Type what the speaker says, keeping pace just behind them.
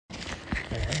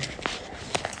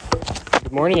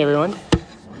Good morning, everyone.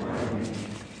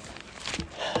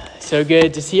 So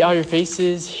good to see all your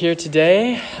faces here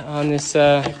today on this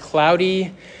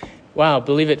cloudy,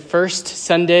 believe it, first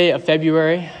Sunday of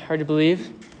February. Hard to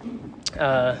believe.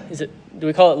 Do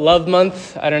we call it Love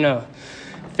Month? I don't know.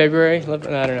 February? I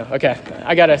don't know. Okay.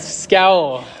 I got a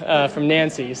scowl from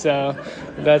Nancy, so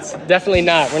that's definitely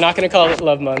not. We're not going to call it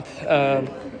Love Month.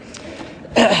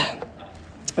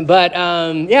 But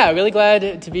really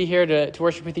glad to be here to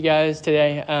worship with you guys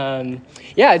today.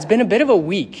 It's been a bit of a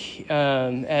week,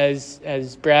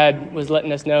 as Brad was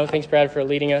letting us know. Thanks, Brad, for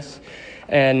leading us.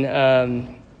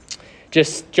 And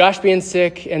just Josh being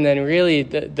sick, and then really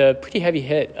the pretty heavy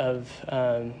hit of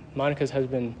Monica's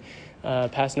husband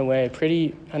passing away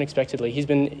pretty unexpectedly. He's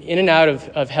been in and out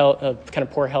of health, of kind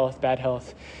of poor health, bad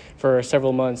health, for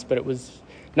several months, but it was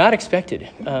not expected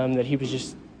that he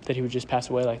would just pass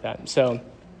away like that. So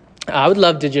I would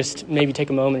love to just maybe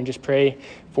take a moment and just pray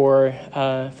for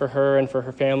her and for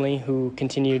her family who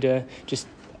continue to just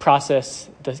process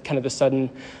the sudden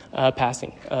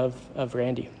passing of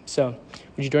Randy. So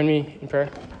would you join me in prayer?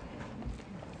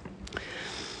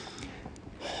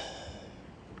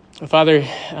 Father,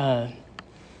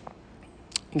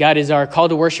 God, as our call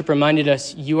to worship reminded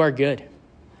us, you are good.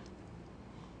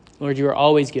 Lord, you are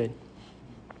always good.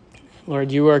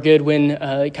 Lord, you are good when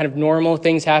kind of normal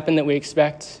things happen that we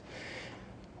expect.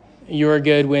 You are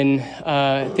good when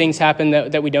things happen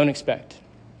that we don't expect.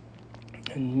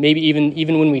 And maybe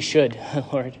even when we should,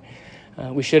 Lord.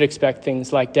 We should expect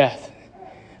things like death.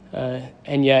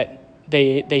 And yet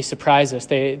they surprise us.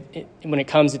 When it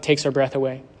comes, it takes our breath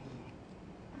away.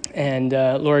 And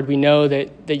Lord, we know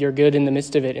that you're good in the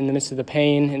midst of it, in the midst of the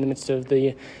pain, in the midst of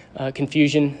the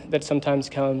confusion that sometimes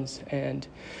comes. And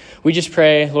we just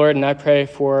pray, Lord, and I pray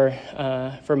for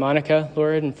Monica,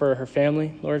 Lord, and for her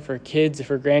family, Lord, for her kids,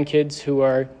 for her grandkids who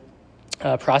are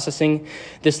processing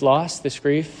this loss, this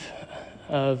grief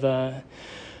of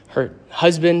her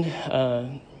husband,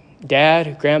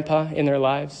 dad, grandpa in their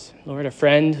lives, Lord, a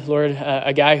friend, Lord,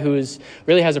 a guy who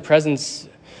really has a presence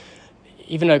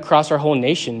even across our whole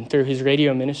nation through his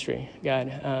radio ministry,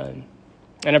 God.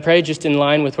 And I pray, just in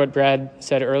line with what Brad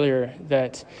said earlier,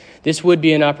 that this would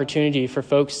be an opportunity for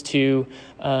folks to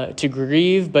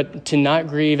grieve, but to not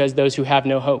grieve as those who have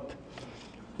no hope.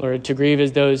 Lord, to grieve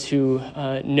as those who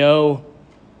know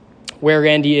where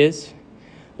Randy is,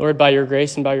 Lord, by your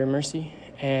grace and by your mercy.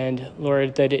 And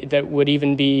Lord, that would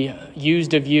even be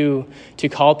used of you to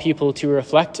call people to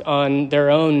reflect on their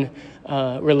own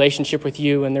relationship with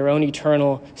you and their own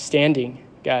eternal standing,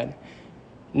 God,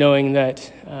 knowing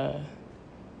that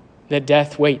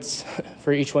death waits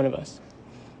for each one of us.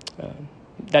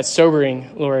 That's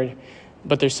sobering, Lord,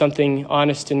 but there's something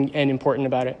honest and important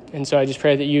about it. And so I just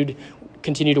pray that you'd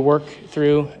continue to work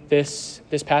through this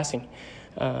passing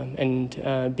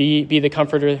and be the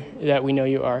comforter that we know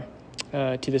you are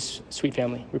to this sweet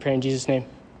family. We pray in Jesus' name.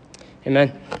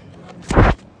 Amen.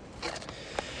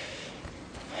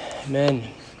 Amen.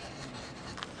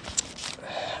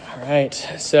 All right,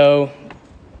 so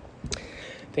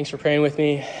thanks for praying with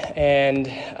me.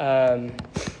 And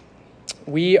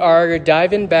we are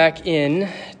diving back in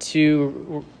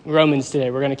to Romans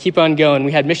today. We're going to keep on going.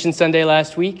 We had Mission Sunday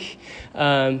last week,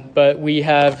 but we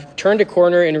have turned a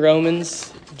corner in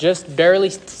Romans, just barely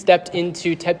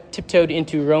tiptoed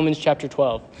into Romans chapter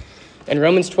 12. And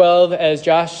Romans 12, as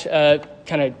Josh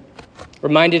kind of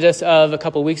reminded us of a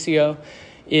couple weeks ago,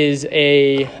 is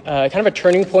a kind of a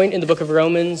turning point in the book of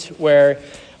Romans where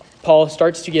Paul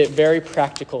starts to get very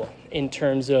practical in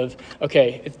terms of,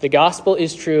 okay, if the gospel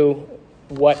is true,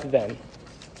 what then?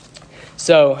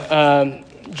 So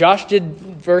Josh did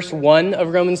verse 1 of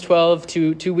Romans 12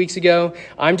 two weeks ago.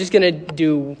 I'm just going to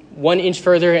do 1 inch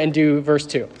further and do verse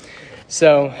 2.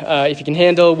 So if you can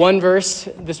handle one verse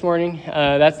this morning,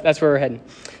 that's where we're heading.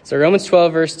 So Romans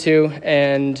 12, verse 2,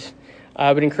 and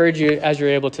I would encourage you, as you're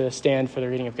able, to stand for the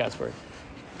reading of God's word.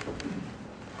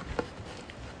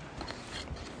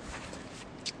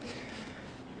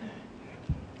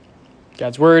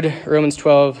 God's word, Romans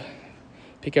 12,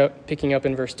 picking up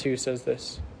in verse 2, says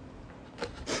this.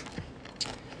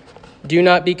 Do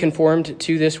not be conformed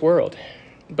to this world,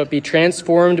 but be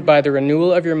transformed by the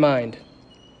renewal of your mind,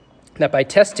 that by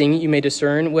testing you may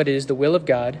discern what is the will of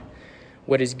God,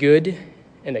 what is good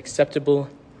and acceptable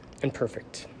and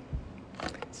perfect.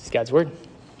 This is God's word.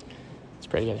 Let's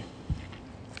pray together.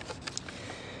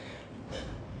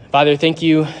 Father, thank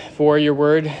you for your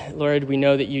word. Lord, we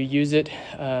know that you use it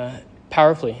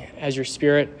powerfully as your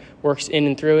Spirit works in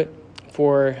and through it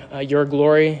for your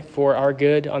glory, for our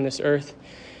good on this earth.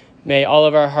 May all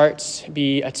of our hearts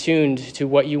be attuned to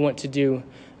what you want to do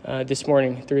this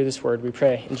morning through this word. We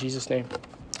pray in Jesus' name.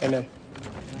 Amen.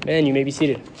 Amen. You may be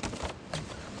seated.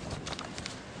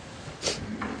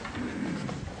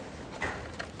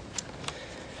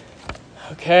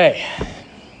 Okay.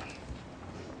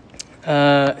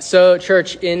 So,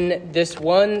 church, in this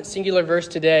one singular verse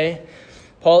today,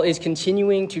 Paul is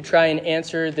continuing to try and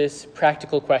answer this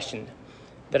practical question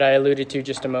that I alluded to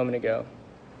just a moment ago.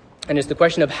 And it's the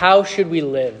question of how should we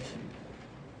live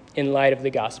in light of the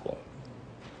gospel?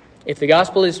 If the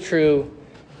gospel is true,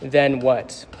 then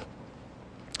what?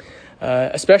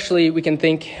 Especially, we can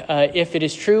think if it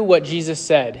is true what Jesus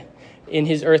said in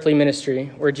his earthly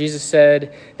ministry, where Jesus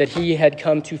said that he had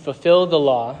come to fulfill the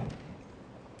law.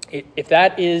 If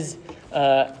that is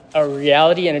a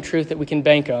reality and a truth that we can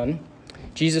bank on,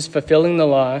 Jesus fulfilling the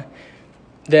law,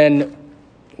 then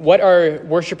what are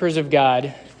worshipers of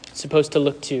God supposed to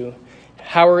look to?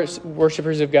 How are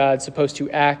worshipers of God supposed to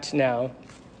act now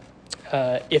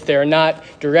if they are not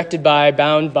directed by,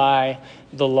 bound by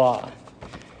the law?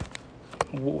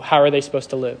 How are they supposed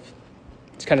to live?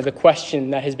 It's kind of the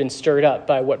question that has been stirred up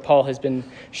by what Paul has been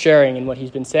sharing and what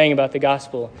he's been saying about the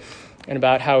gospel and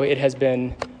about how it has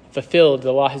been fulfilled,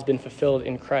 the law has been fulfilled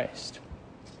in Christ.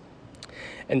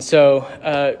 And so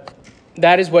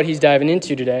that is what he's diving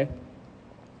into today.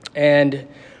 And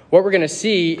what we're going to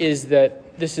see is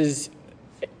that this is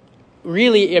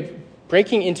really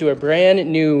breaking into a brand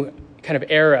new kind of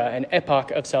era, an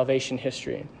epoch of salvation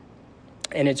history.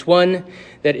 And it's one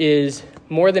that is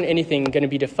more than anything going to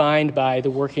be defined by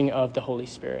the working of the Holy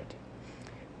Spirit,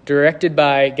 directed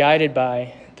by, guided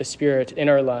by the Spirit in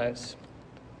our lives.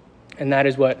 And that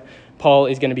is what Paul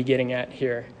is going to be getting at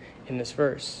here in this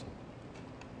verse.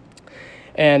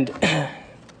 And,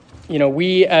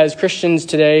 we as Christians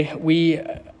today, we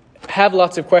have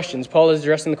lots of questions. Paul is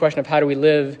addressing the question of how do we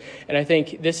live, and I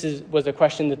think this was a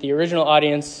question that the original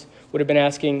audience would have been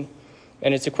asking,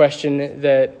 and it's a question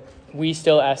that we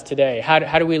still ask today. How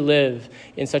do we live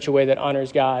in such a way that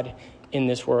honors God in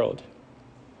this world?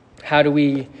 How do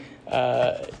we,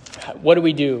 what do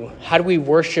we do? How do we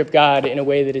worship God in a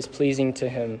way that is pleasing to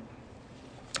him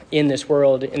in this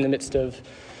world, in the midst of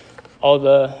all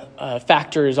the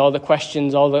factors, all the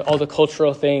questions, all the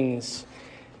cultural things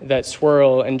that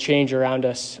swirl and change around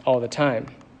us all the time?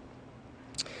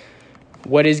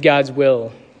 What is God's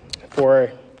will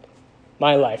for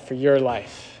my life, for your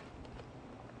life?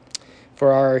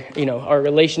 For our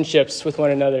relationships with one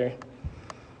another?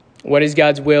 What is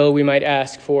God's will, we might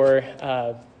ask, for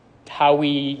how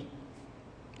we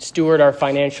steward our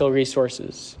financial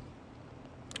resources?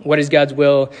 What is God's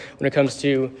will when it comes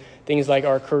to things like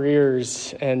our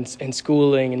careers and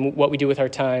schooling and what we do with our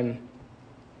time?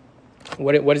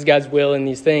 What is God's will in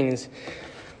these things?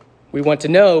 We want to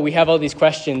know. We have all these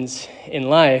questions in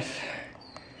life.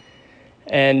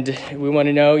 And we want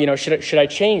to know, should I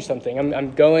change something?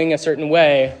 I'm going a certain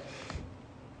way.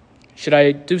 Should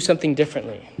I do something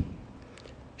differently?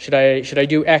 Should I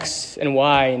do X and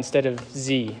Y instead of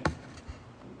Z?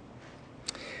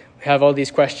 We have all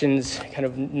these questions, kind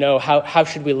of know how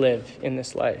should we live in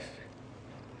this life?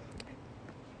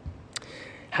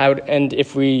 And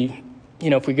if we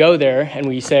go there and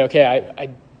we say, okay,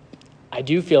 I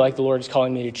do feel like the Lord is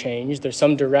calling me to change. There's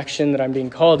some direction that I'm being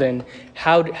called in.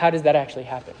 How does that actually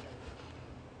happen?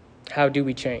 How do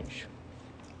we change?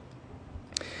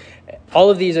 All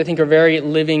of these, I think, are very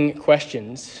living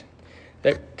questions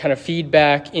that kind of feed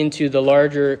back into the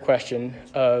larger question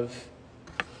of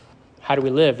how do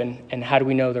we live and how do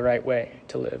we know the right way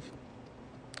to live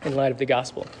in light of the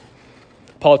gospel.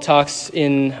 Paul talks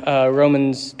in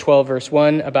Romans 12, verse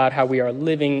 1, about how we are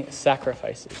living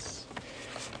sacrifices.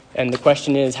 And the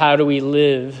question is, how do we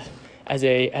live as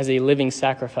a living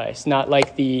sacrifice? Not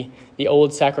like the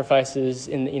old sacrifices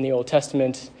in the Old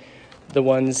Testament, the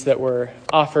ones that were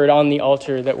offered on the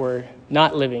altar that were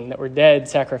not living, that were dead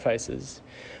sacrifices.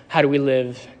 How do we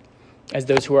live as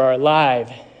those who are alive,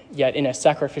 yet in a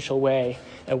sacrificial way,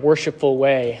 a worshipful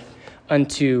way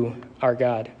unto our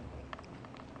God?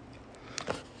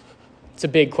 It's a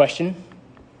big question.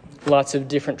 Lots of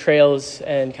different trails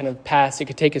and kind of paths it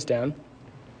could take us down.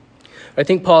 I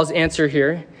think Paul's answer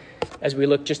here, as we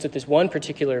look just at this one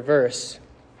particular verse,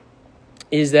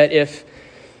 is that if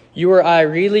you or I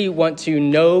really want to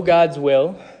know God's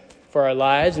will for our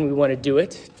lives and we want to do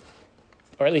it,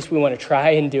 or at least we want to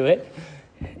try and do it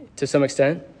to some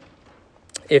extent,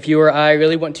 if you or I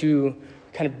really want to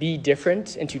kind of be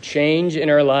different and to change in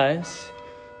our lives,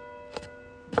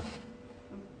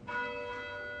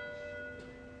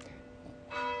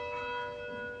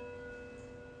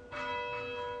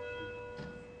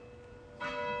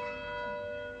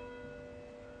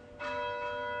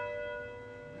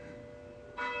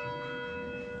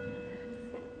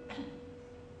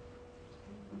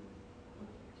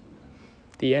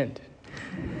 The end.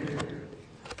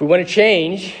 If we want to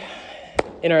change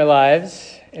in our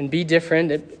lives and be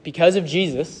different because of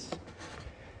Jesus,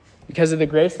 because of the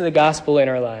grace of the gospel in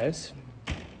our lives,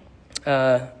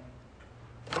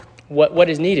 what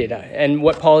is needed? And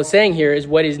what Paul is saying here is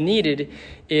what is needed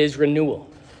is renewal.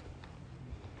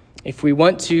 If we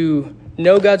want to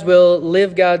know God's will,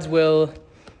 live God's will,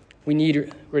 we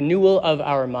need renewal of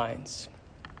our minds.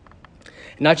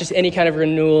 Not just any kind of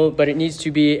renewal, but it needs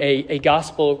to be a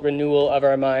gospel renewal of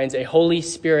our minds, a Holy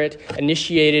Spirit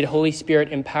initiated, Holy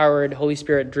Spirit empowered, Holy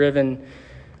Spirit driven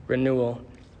renewal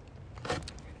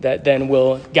that then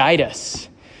will guide us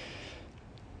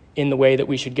in the way that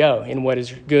we should go, in what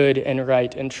is good and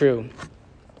right and true.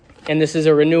 And this is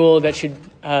a renewal that should,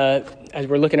 as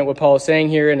we're looking at what Paul is saying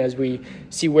here, and as we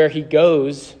see where he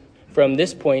goes from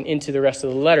this point into the rest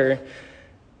of the letter,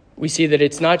 we see that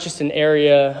it's not just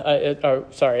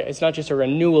it's not just a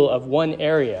renewal of one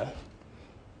area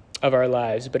of our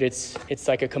lives, but it's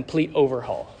like a complete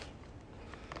overhaul.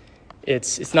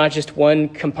 It's not just one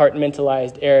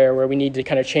compartmentalized area where we need to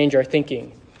kind of change our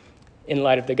thinking in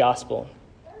light of the gospel,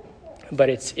 but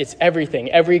it's everything,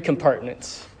 every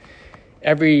compartment,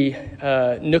 every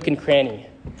nook and cranny,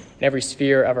 in every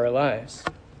sphere of our lives.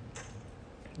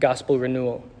 Gospel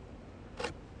renewal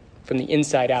from the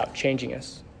inside out, changing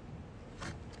us.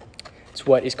 It's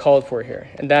what is called for here.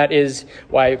 And that is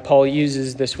why Paul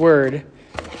uses this word,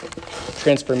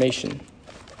 transformation.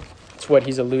 It's what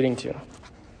he's alluding to.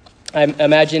 I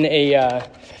imagine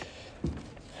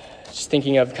just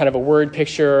thinking of kind of a word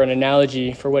picture or an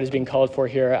analogy for what is being called for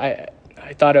here.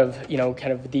 I thought of,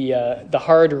 kind of the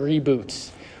hard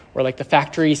reboots, or like the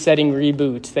factory setting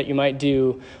reboots that you might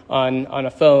do on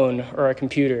a phone or a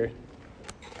computer.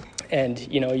 And,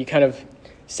 you kind of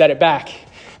set it back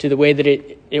to the way that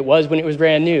it was when it was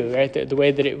brand new, right? The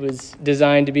way that it was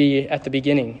designed to be at the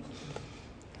beginning.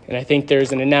 And I think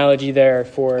there's an analogy there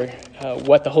for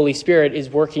what the Holy Spirit is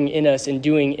working in us and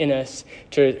doing in us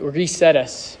to reset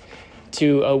us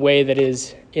to a way that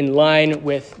is in line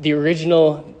with the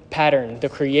original pattern, the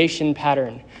creation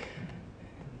pattern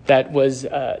that was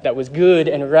good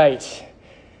and right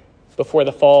before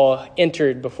the fall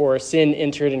entered, before sin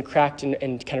entered and cracked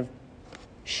and kind of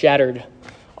shattered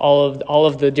all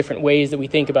of the different ways that we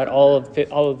think about all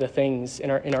of the things in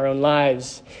our own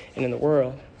lives and in the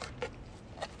world.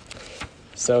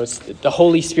 So it's the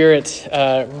Holy Spirit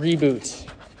reboot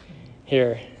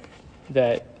here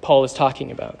that Paul is talking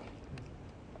about.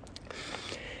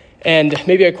 And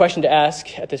maybe a question to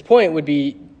ask at this point would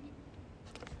be,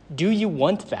 do you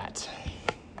want that?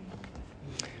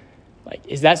 Like,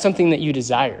 is that something that you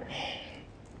desire?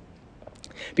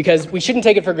 Because we shouldn't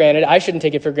take it for granted. I shouldn't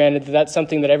take it for granted that that's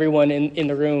something that everyone in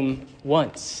the room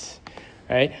wants,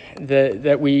 right?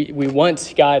 That we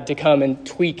want God to come and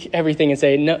tweak everything and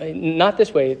say, no, not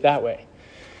this way, that way.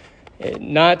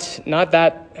 Not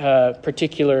that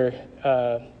particular,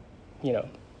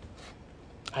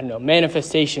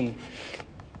 manifestation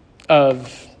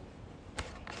of.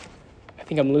 I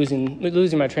think I'm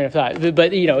losing my train of thought.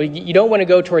 But you don't want to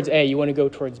go towards A, you want to go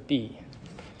towards B.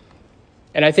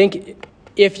 And I think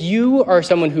if you are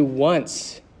someone who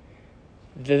wants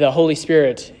the Holy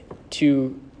Spirit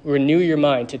to renew your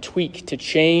mind, to tweak, to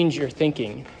change your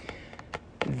thinking,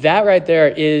 that right there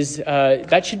is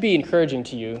that should be encouraging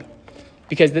to you,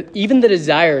 because even the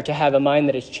desire to have a mind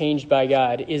that is changed by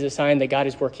God is a sign that God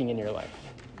is working in your life.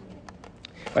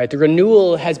 Right? The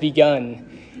renewal has begun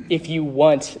if you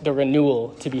want the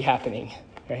renewal to be happening,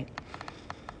 right?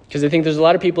 Because I think there's a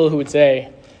lot of people who would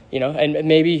say, and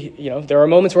maybe, there are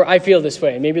moments where I feel this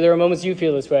way. Maybe there are moments you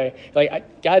feel this way.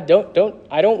 Like, God,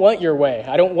 I don't want your way.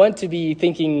 I don't want to be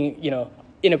thinking,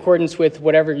 in accordance with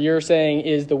whatever you're saying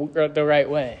is the right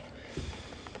way.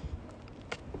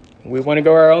 We want to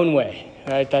go our own way,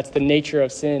 right? That's the nature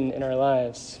of sin in our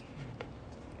lives.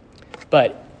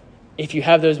 But if you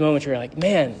have those moments where you're like,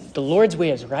 man, the Lord's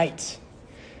way is right.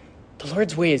 The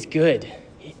Lord's way is good.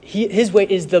 His way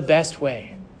is the best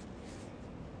way.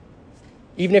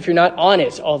 Even if you're not on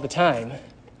it all the time,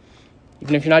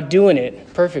 even if you're not doing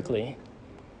it perfectly,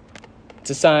 it's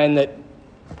a sign that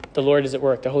the Lord is at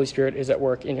work, the Holy Spirit is at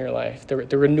work in your life.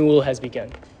 The renewal has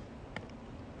begun.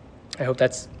 I hope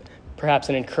that's perhaps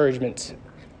an encouragement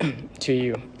to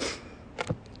you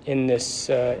in this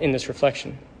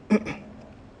reflection.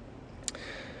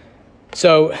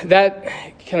 So that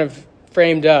kind of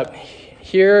framed up,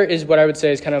 here is what I would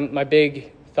say is kind of my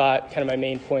big thought, kind of my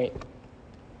main point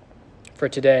for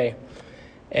today.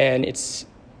 And it's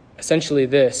essentially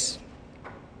this.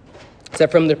 It's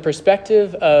that from the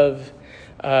perspective of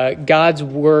God's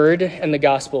word and the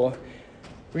gospel,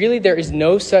 really there is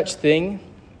no such thing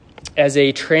as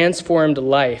a transformed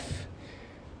life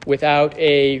without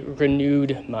a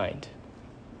renewed mind.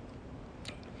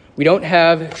 We don't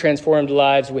have transformed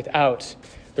lives without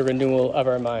the renewal of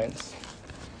our minds.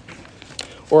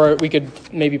 Or we could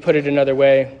maybe put it another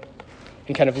way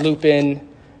and kind of loop in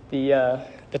the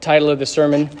title of the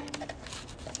sermon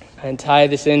and tie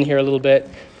this in here a little bit.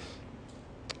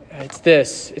 It's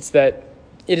that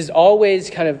it is always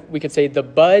kind of, we could say, the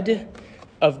bud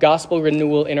of gospel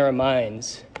renewal in our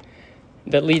minds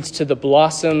that leads to the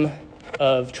blossom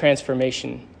of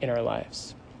transformation in our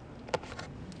lives.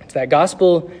 It's that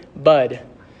gospel bud,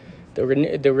 the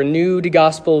renewed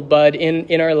gospel bud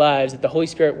in our lives that the Holy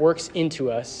Spirit works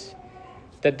into us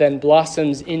that then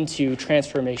blossoms into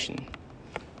transformation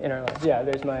in our lives. Yeah,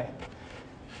 there's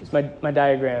my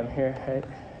diagram here, right?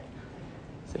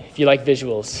 So if you like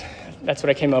visuals, that's what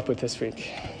I came up with this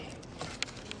week.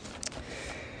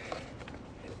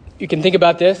 You can think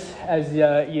about this as,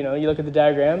 you look at the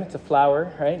diagram. It's a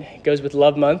flower, right? It goes with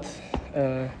Love Month.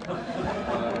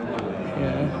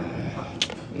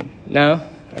 No?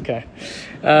 Okay.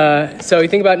 So you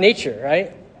think about nature,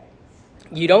 right?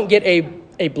 You don't get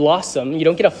a blossom, you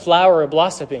don't get a flower or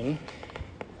blossoming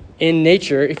in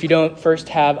nature if you don't first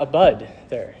have a bud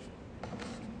there.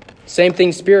 Same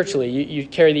thing spiritually. You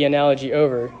carry the analogy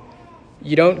over.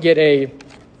 You don't get a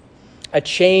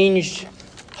changed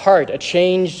heart, a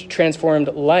changed, transformed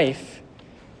life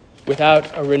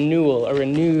without a renewal, a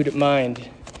renewed mind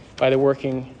by the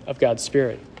working of God's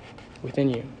Spirit within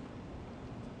you.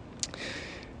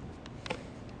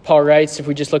 Paul writes, if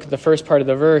we just look at the first part of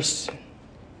the verse,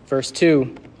 verse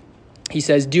 2, he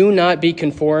says, "Do not be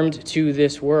conformed to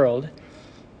this world,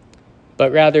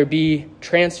 but rather be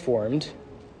transformed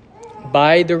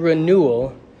by the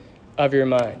renewal of your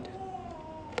mind."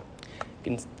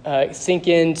 You can sink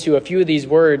into a few of these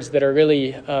words that are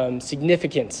really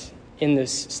significant in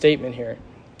this statement here,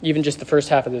 even just the first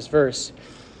half of this verse.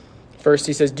 First,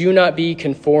 he says, do not be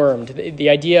conformed. The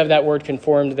idea of that word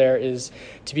conformed there is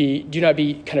do not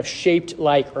be kind of shaped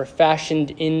like or fashioned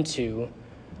into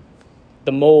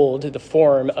the mold, the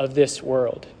form of this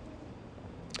world.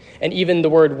 And even the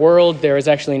word world there is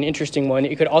actually an interesting one.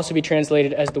 It could also be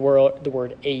translated as the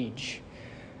word age.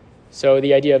 So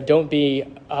the idea of don't be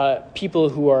people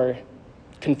who are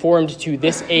conformed to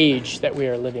this age that we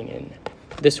are living in,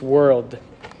 this world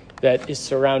that is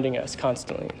surrounding us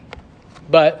constantly.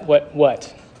 But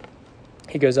what?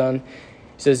 He goes on, he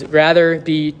says, rather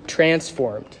be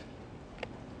transformed.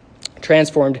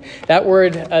 Transformed. That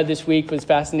word this week was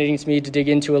fascinating to me to dig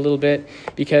into a little bit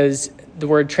because the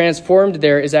word transformed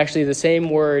there is actually the same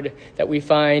word that we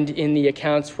find in the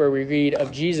accounts where we read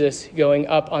of Jesus going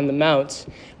up on the mount.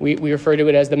 We refer to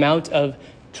it as the Mount of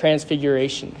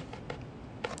Transfiguration.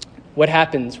 What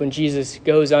happens when Jesus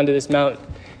goes onto this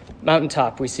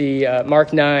mountaintop? We see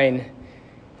Mark 9,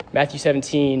 Matthew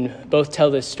 17, both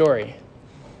tell this story.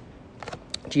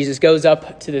 Jesus goes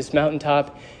up to this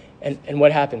mountaintop, and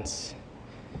what happens?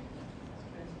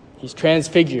 He's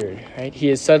transfigured, right? He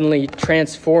is suddenly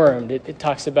transformed. It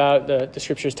talks about, the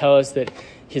scriptures tell us that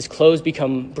his clothes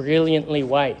become brilliantly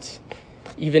white.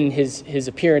 Even his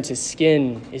appearance, his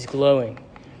skin is glowing.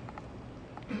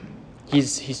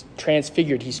 He's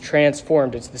transfigured, he's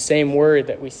transformed. It's the same word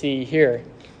that we see here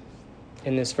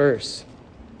in this verse.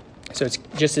 So it's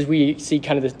just as we see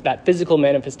kind of that physical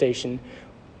manifestation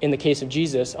in the case of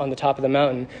Jesus on the top of the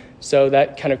mountain, so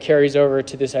that kind of carries over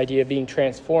to this idea of being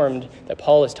transformed that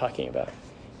Paul is talking about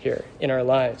here in our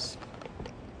lives.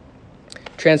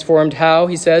 Transformed how?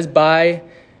 He says, by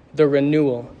the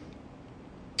renewal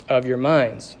of your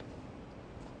minds.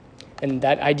 And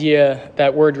that idea,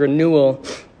 that word renewal,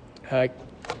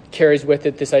 carries with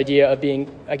it this idea of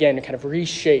being, again, kind of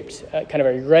reshaped, kind of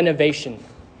a renovation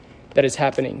that is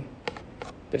happening,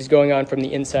 that is going on from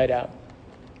the inside out.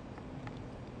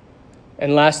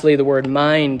 And lastly, the word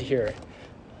mind here,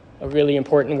 a really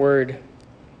important word.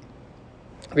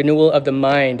 Renewal of the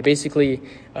mind. Basically,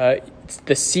 it's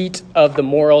the seat of the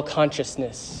moral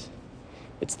consciousness.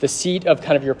 It's the seat of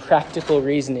kind of your practical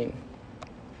reasoning.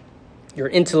 Your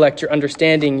intellect, your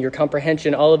understanding, your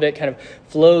comprehension, all of it kind of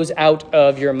flows out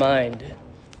of your mind.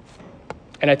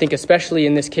 And I think especially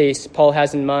in this case, Paul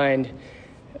has in mind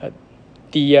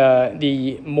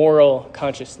the moral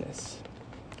consciousness,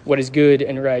 what is good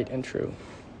and right and true.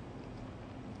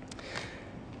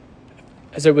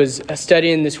 As I was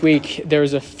studying this week, there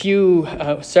was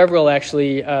several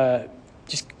actually,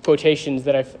 just quotations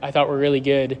that I thought were really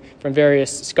good from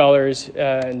various scholars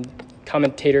and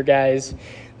commentator guys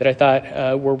that I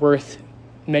thought were worth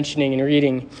mentioning and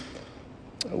reading.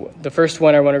 The first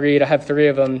one I want to read, I have three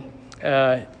of them.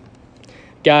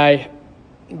 Guy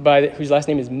whose last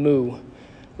name is Moo,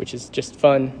 which is just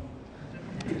fun.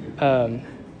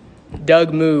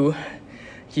 Doug Moo,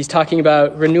 he's talking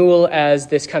about renewal as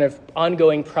this kind of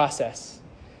ongoing process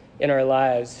in our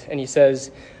lives. And he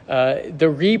says, the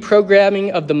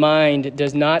reprogramming of the mind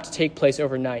does not take place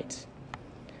overnight,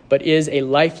 but is a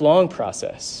lifelong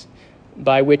process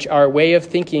by which our way of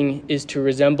thinking is to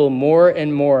resemble more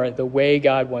and more the way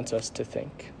God wants us to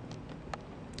think.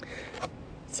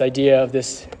 This idea of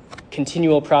this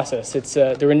continual process. It's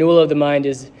the renewal of the mind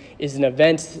is an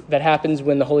event that happens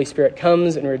when the Holy Spirit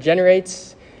comes and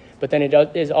regenerates, but then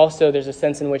there's a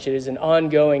sense in which it is an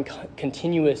ongoing,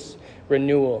 continuous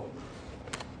renewal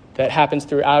that happens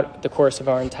throughout the course of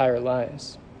our entire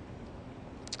lives.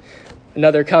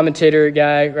 Another commentator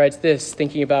guy writes this,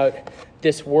 thinking about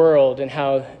this world and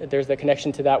how there's the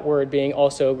connection to that word being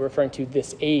also referring to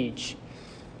this age.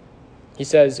 He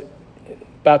says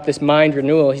about this mind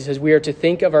renewal, he says, we are to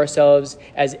think of ourselves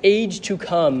as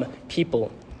age-to-come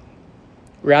people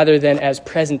rather than as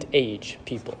present age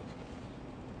people.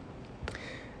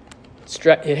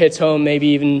 It hits home, maybe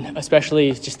even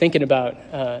especially just thinking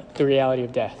about the reality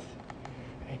of death.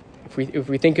 Right? If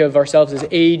we think of ourselves as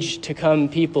age-to-come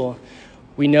people,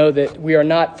 we know that we are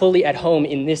not fully at home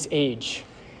in this age,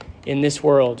 in this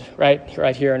world,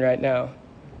 right here and right now.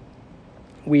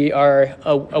 We are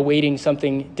awaiting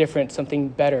something different, something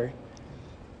better,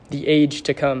 the age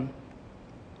to come.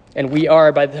 And we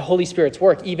are, by the Holy Spirit's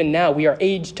work, even now, we are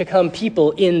age-to-come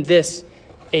people in this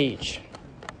age,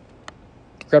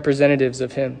 representatives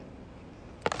of him,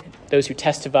 those who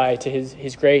testify to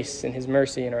his grace and his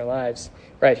mercy in our lives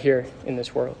right here in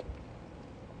this world.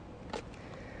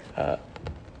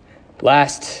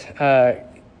 Last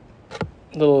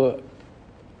little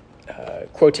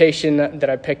quotation that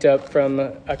I picked up from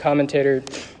a commentator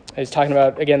is talking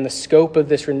about, again, the scope of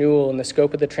this renewal and the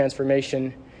scope of the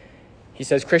transformation. He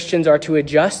says, Christians are to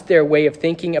adjust their way of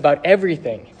thinking about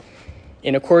everything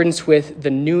in accordance with the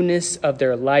newness of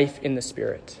their life in the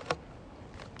Spirit.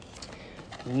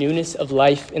 Newness of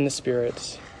life in the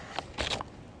Spirit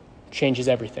changes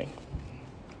everything.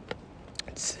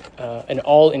 It's an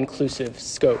all-inclusive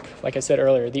scope. Like I said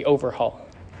earlier, the overhaul.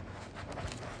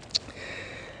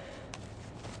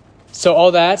 So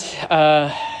all that,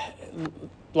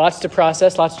 lots to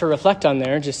process, lots to reflect on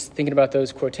there, just thinking about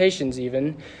those quotations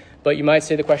even. But you might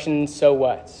say the question, so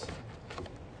what?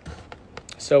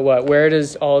 So what? Where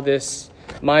does all this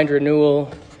mind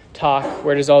renewal talk,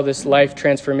 where does all this life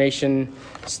transformation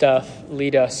stuff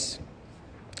lead us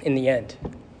in the end?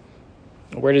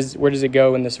 Where does it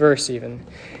go in this verse even?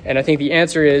 And I think the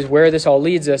answer is, where this all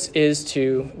leads us is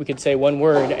to, we could say one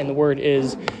word, and the word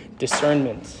is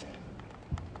discernment.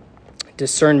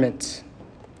 Discernment.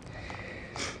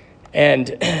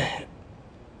 And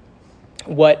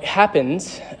what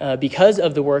happens because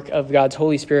of the work of God's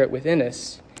Holy Spirit within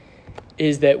us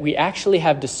is that we actually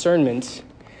have discernment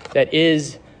that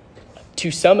is,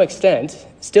 to some extent,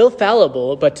 still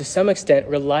fallible, but to some extent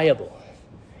reliable.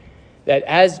 That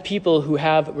as people who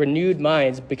have renewed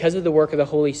minds, because of the work of the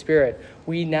Holy Spirit,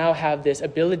 we now have this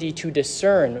ability to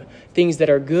discern things that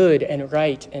are good and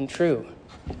right and true.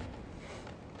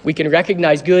 We can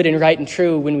recognize good and right and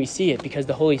true when we see it, because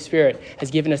the Holy Spirit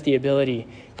has given us the ability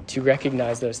to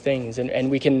recognize those things. And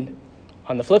we can,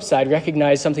 on the flip side,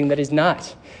 recognize something that is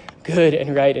not good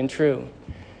and right and true,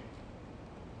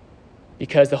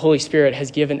 because the Holy Spirit has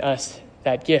given us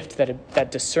that gift,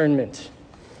 that discernment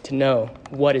to know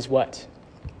what is what.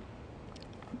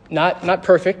 Not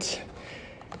perfect,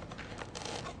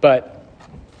 but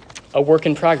a work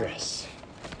in progress.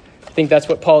 I think that's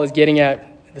what Paul is getting at,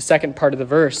 the second part of the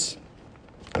verse,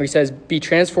 where he says, be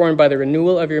transformed by the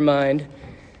renewal of your mind. He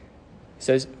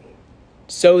says,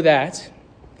 so that,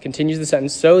 continues the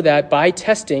sentence, so that by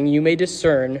testing you may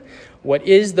discern what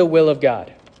is the will of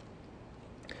God.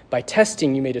 By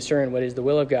testing you may discern what is the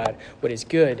will of God, what is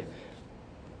good,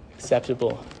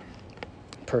 acceptable,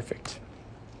 perfect.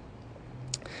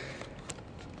 I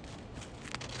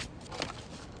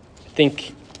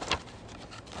think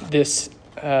this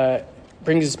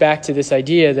brings us back to this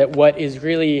idea that what is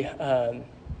really,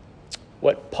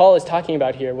 what Paul is talking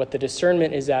about here, what the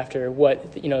discernment is after,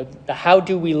 what, the how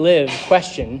do we live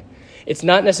question, it's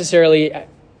not necessarily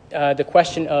the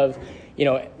question of,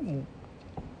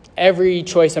 every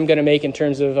choice I'm going to make in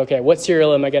terms of, okay, what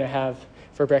cereal am I going to have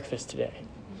for breakfast today?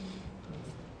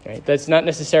 Right? That's not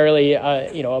necessarily,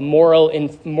 a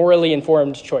morally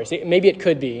informed choice. Maybe it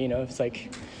could be, it's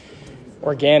like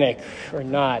organic or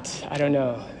not. I don't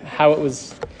know how it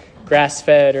was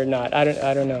grass-fed or not. I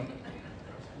don't know.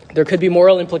 There could be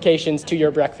moral implications to your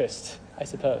breakfast, I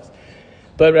suppose.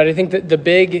 But I think that the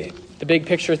big the big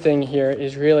picture thing here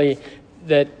is really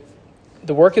that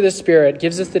the work of the Spirit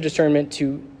gives us the discernment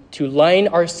to line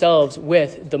ourselves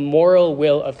with the moral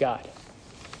will of God.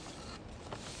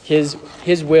 His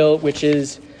will, which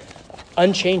is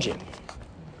unchanging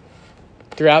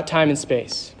throughout time and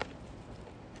space,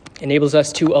 enables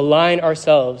us to align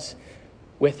ourselves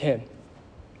with him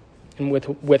and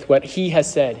with what he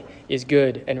has said is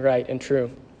good and right and true.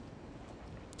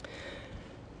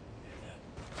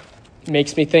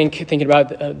 Makes me thinking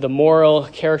about the moral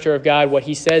character of God, what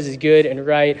he says is good and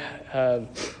right.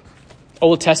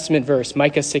 Old Testament verse,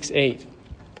 Micah 6:8.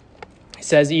 It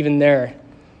says even there,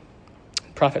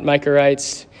 Prophet Micah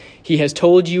writes, "He has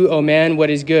told you, O man,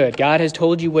 what is good. God has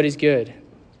told you what is good.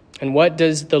 And what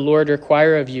does the Lord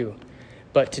require of you?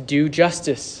 But to do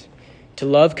justice, to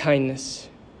love kindness,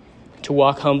 to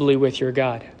walk humbly with your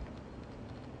God."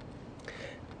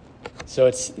 So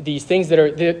it's these things that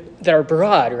are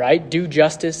broad, right? Do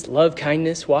justice, love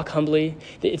kindness, walk humbly.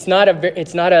 It's not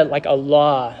a like a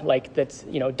law, like that's,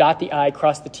 dot the I,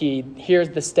 cross the T. Here's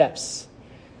the steps.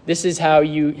 This is how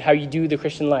you do the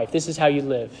Christian life. This is how you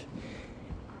live.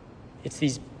 It's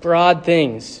these broad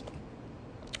things,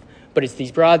 but it's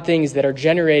these broad things that are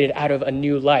generated out of a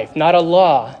new life. Not a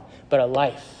law, but a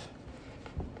life.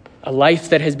 A life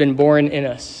that has been born in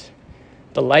us.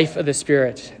 The life of the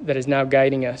Spirit that is now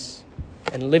guiding us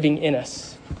and living in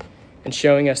us and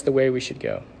showing us the way we should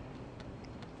go.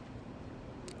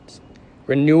 It's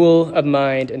renewal of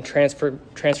mind and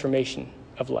transformation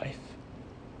of life.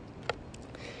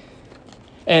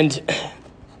 And,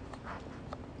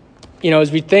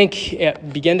 as we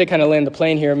begin to kind of land the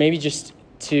plane here, maybe just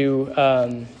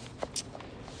to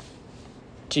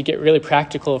get really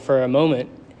practical for a moment,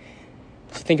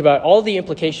 to think about all the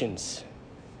implications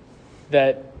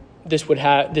that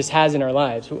this has in our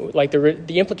lives, like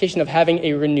the implication of having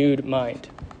a renewed mind.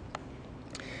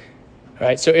 All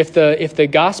right, so if the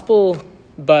gospel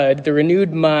bud, the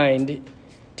renewed mind,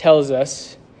 tells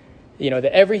us, that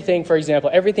everything, for example,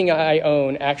 everything I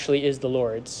own actually is the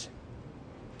Lord's.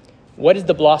 What is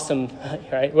the blossom,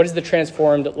 right? What is the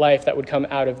transformed life that would come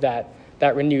out of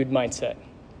that renewed mindset?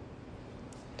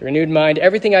 The renewed mind,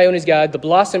 everything I own is God. The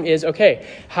blossom is, okay,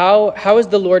 how is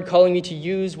the Lord calling me to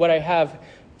use what I have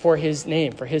for his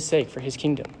name, for his sake, for his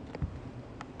kingdom?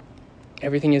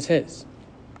 Everything is his.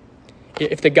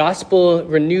 If the gospel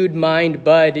renewed mind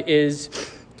bud is,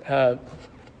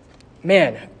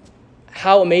 man,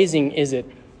 how amazing is it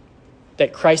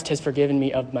that Christ has forgiven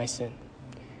me of my sin?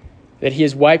 That he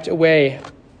has wiped away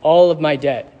all of my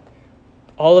debt.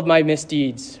 All of my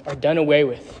misdeeds are done away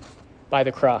with by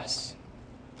the cross.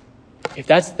 If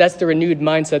that's the renewed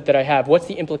mindset that I have, what's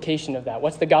the implication of that?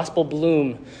 What's the gospel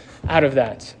bloom out of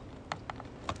that?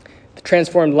 The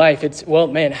transformed life, it's,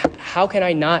 how can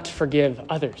I not forgive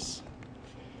others?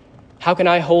 How can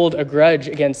I hold a grudge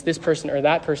against this person or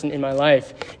that person in my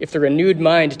life if the renewed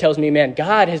mind tells me, man,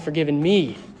 God has forgiven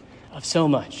me of so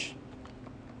much?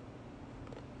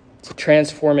 It's a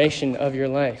transformation of your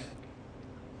life.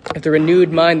 If the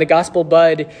renewed mind, the gospel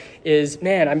bud is,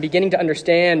 man, I'm beginning to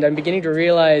understand, I'm beginning to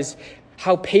realize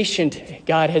how patient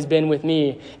God has been with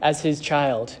me as his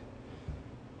child.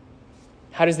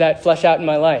 How does that flesh out in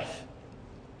my life?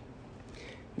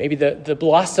 Maybe the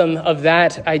blossom of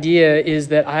that idea is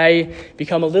that I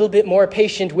become a little bit more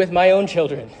patient with my own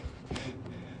children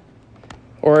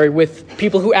or with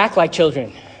people who act like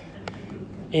children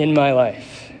in my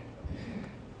life.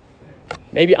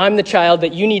 Maybe I'm the child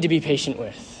that you need to be patient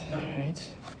with. Right?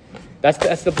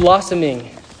 That's the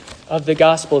blossoming of the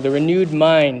gospel, the renewed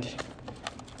mind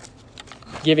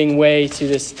giving way to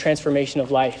this transformation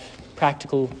of life,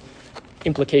 practical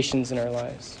implications in our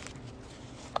lives.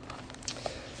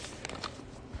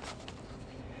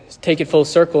 Let's take it full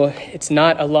circle. It's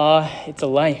not a law, it's a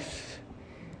life.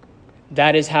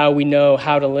 That is how we know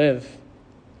how to live.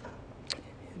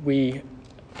 We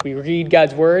read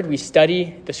God's word, we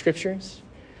study the scriptures.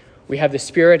 We have the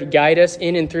Spirit guide us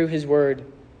in and through his word.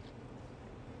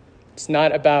 It's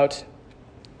not about,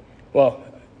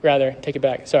 take it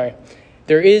back, sorry.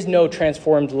 There is no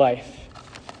transformed life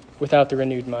without the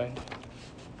renewed mind.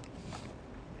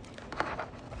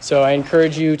 So I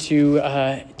encourage you to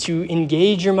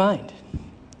engage your mind,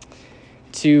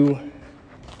 to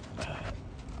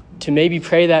maybe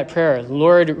pray that prayer.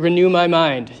 Lord, renew my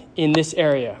mind in this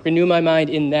area. Renew my mind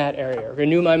in that area.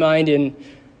 Renew my mind in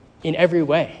every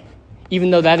way. Even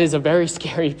though that is a very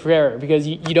scary prayer because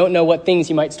you don't know what things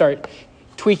you might start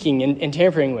tweaking and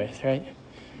tampering with, right?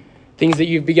 Things that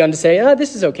you've begun to say,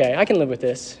 this is okay. I can live with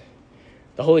this.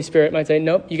 The Holy Spirit might say,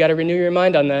 nope, you got to renew your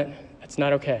mind on that. That's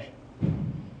not okay.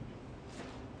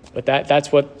 But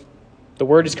that's what the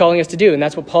Word is calling us to do. And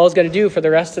that's what Paul's going to do for the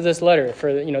rest of this letter,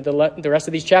 for the rest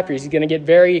of these chapters. He's going to get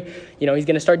he's going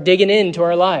to start digging into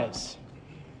our lives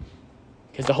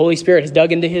because the Holy Spirit has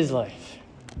dug into his life.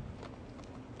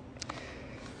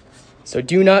 So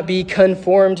do not be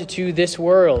conformed to this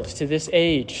world, to this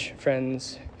age,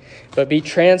 friends, but be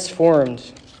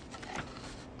transformed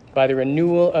by the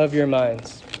renewal of your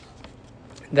minds,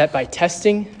 that by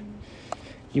testing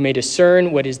you may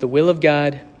discern what is the will of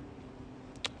God,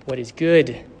 what is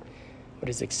good, what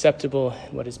is acceptable,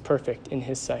 and what is perfect in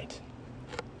his sight.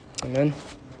 Amen.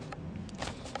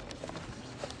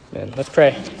 Amen. Let's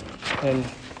pray and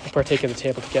partake of the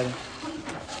table together.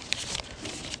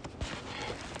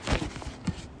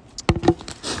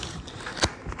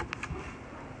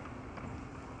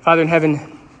 Father in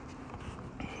heaven,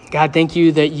 God, thank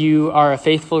you that you are a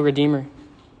faithful Redeemer.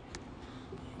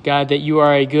 God, that you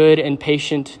are a good and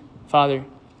patient Father.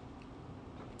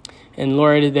 And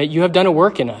Lord, that you have done a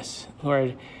work in us.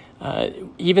 Lord,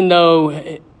 even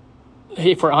though,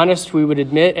 if we're honest, we would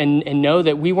admit and know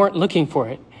that we weren't looking for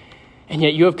it. And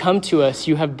yet you have come to us.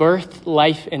 You have birthed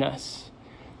life in us.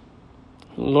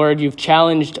 Lord, you've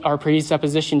challenged our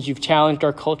presuppositions. You've challenged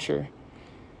our culture.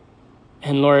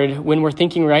 And Lord, when we're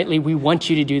thinking rightly, we want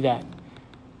you to do that.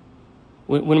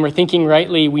 When we're thinking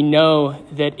rightly, we know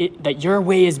that your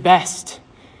way is best.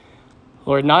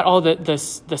 Lord, not all the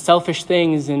selfish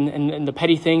things and the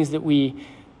petty things that we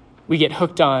get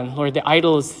hooked on. Lord, the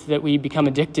idols that we become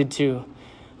addicted to.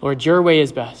 Lord, your way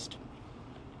is best.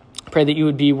 I pray that you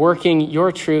would be working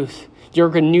your truth, your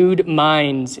renewed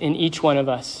minds in each one of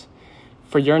us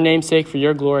for your name's sake, for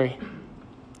your glory,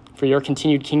 for your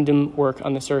continued kingdom work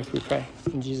on this earth, we pray.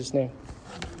 In Jesus' name,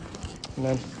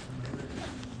 amen.